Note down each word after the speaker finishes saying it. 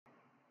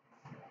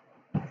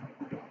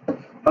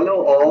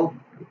Hello all.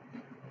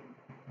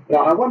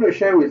 Now I want to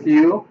share with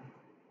you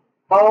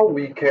how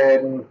we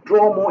can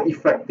draw more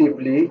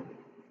effectively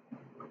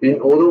in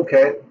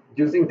AutoCAD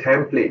using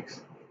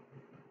templates.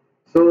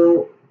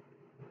 So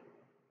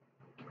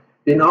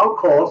in our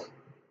course,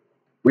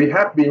 we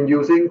have been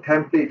using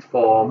templates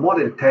for more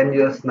than 10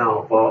 years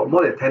now, for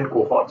more than 10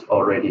 cohorts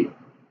already.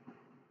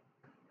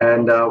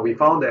 And we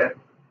found that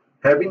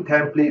having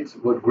templates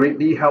would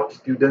greatly help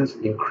students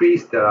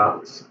increase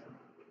their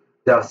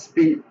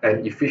speed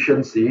and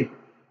efficiency,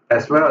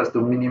 as well as to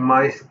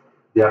minimize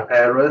their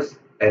errors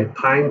and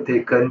time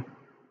taken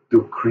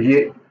to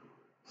create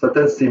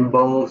certain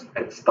symbols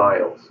and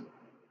styles.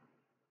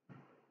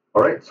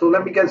 All right, so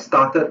let me get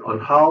started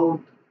on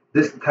how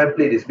this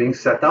template is being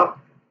set up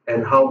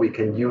and how we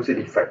can use it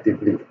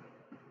effectively.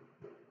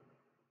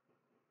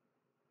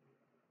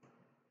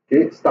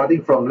 Okay,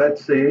 starting from,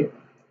 let's say,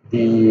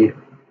 the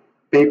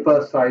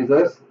paper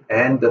sizes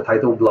and the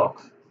title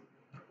blocks.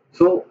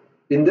 So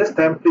in this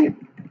template,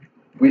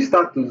 we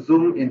start to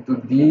zoom into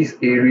these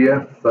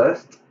areas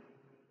first.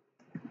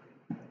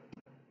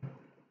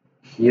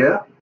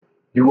 Here,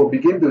 you will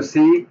begin to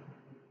see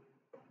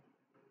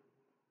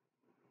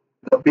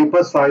the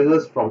paper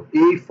sizes from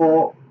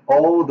A4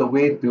 all the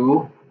way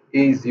to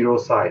A0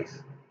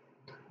 size.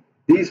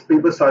 These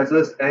paper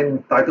sizes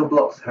and title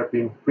blocks have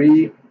been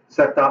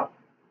pre-set up,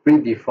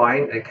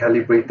 predefined and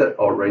calibrated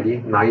already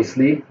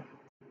nicely.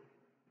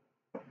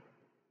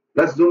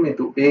 Let's zoom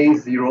into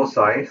A0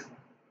 size.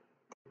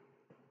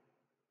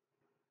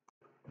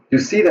 You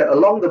see that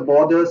along the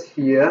borders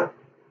here,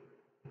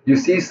 you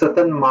see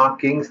certain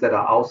markings that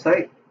are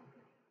outside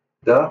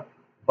the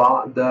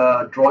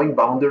drawing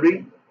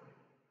boundary.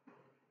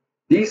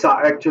 These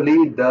are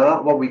actually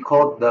what we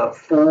call the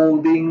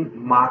folding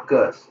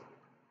markers.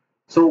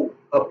 So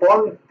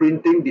upon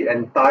printing the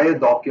entire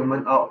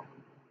document out,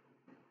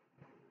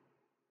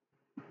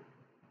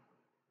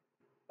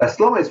 as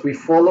long as we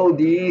follow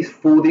these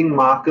folding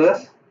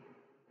markers,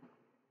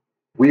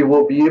 we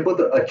will be able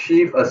to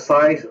achieve a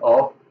size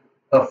of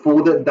a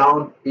folded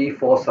down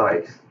A4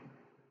 size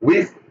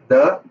with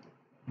the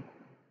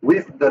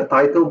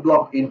title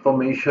block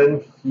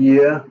information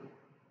here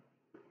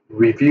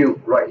reviewed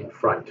right in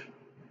front.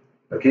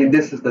 Okay,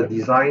 this is the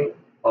design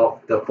of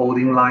the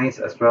folding lines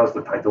as well as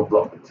the title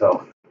block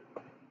itself.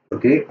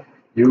 Okay,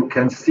 you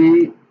can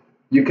see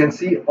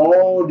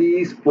all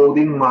these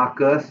folding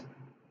markers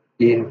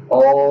in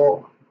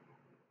all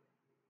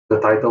the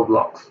title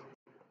blocks.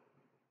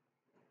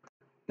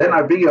 Then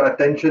I bring your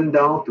attention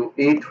down to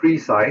A3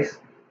 size.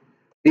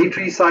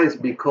 A3 size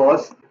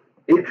because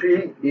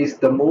A3 is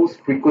the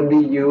most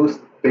frequently used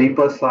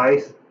paper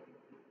size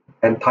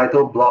and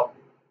title block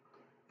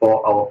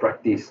for our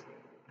practice.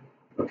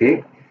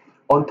 Okay,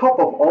 on top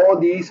of all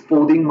these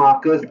folding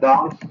markers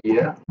down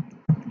here,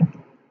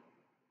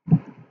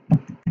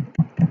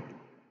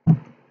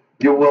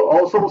 you will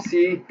also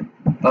see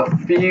a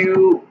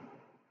few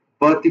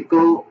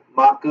vertical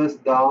markers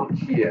down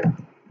here,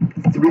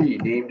 3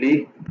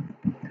 namely.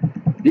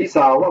 These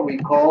are what we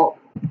call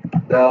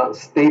the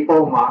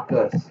staple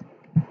markers.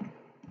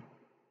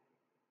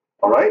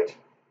 All right,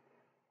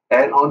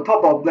 and on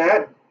top of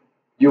that,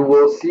 you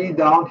will see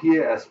down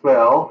here as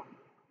well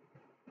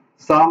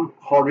some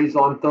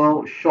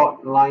horizontal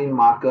short line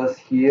markers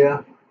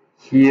here,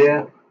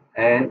 here,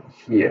 and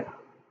here.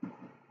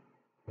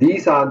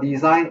 These are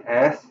designed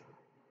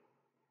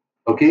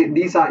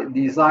these are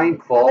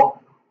designed for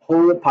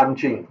hole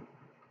punching.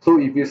 So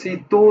if you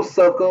see 2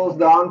 circles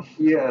down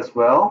here as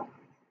well,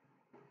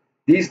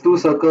 these 2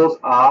 circles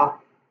are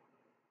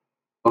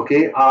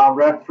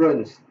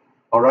reference.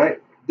 All right,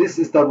 this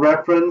is the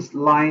reference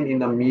line in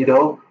the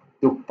middle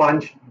to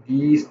punch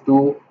these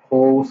 2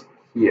 holes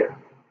here.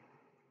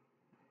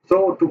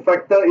 So to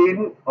factor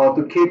in or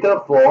to cater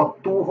for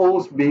 2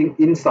 holes being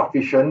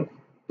insufficient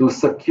to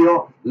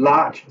secure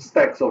large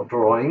stacks of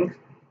drawings,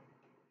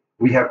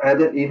 we have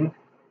added in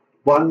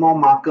 1 more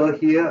marker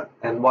here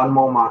and 1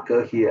 more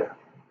marker here.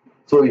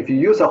 So if you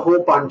use a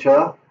hole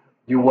puncher,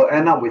 you will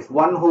end up with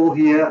 1 hole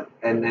here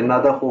and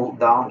another hole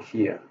down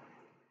here.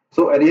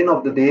 So at the end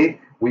of the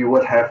day, we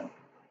would have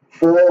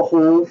 4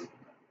 holes,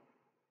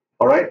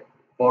 all right,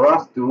 for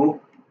us to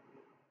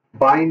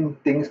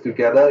bind things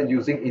together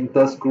using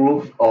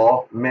interscrews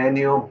or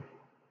manual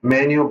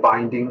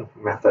binding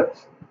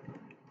methods.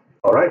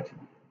 All right.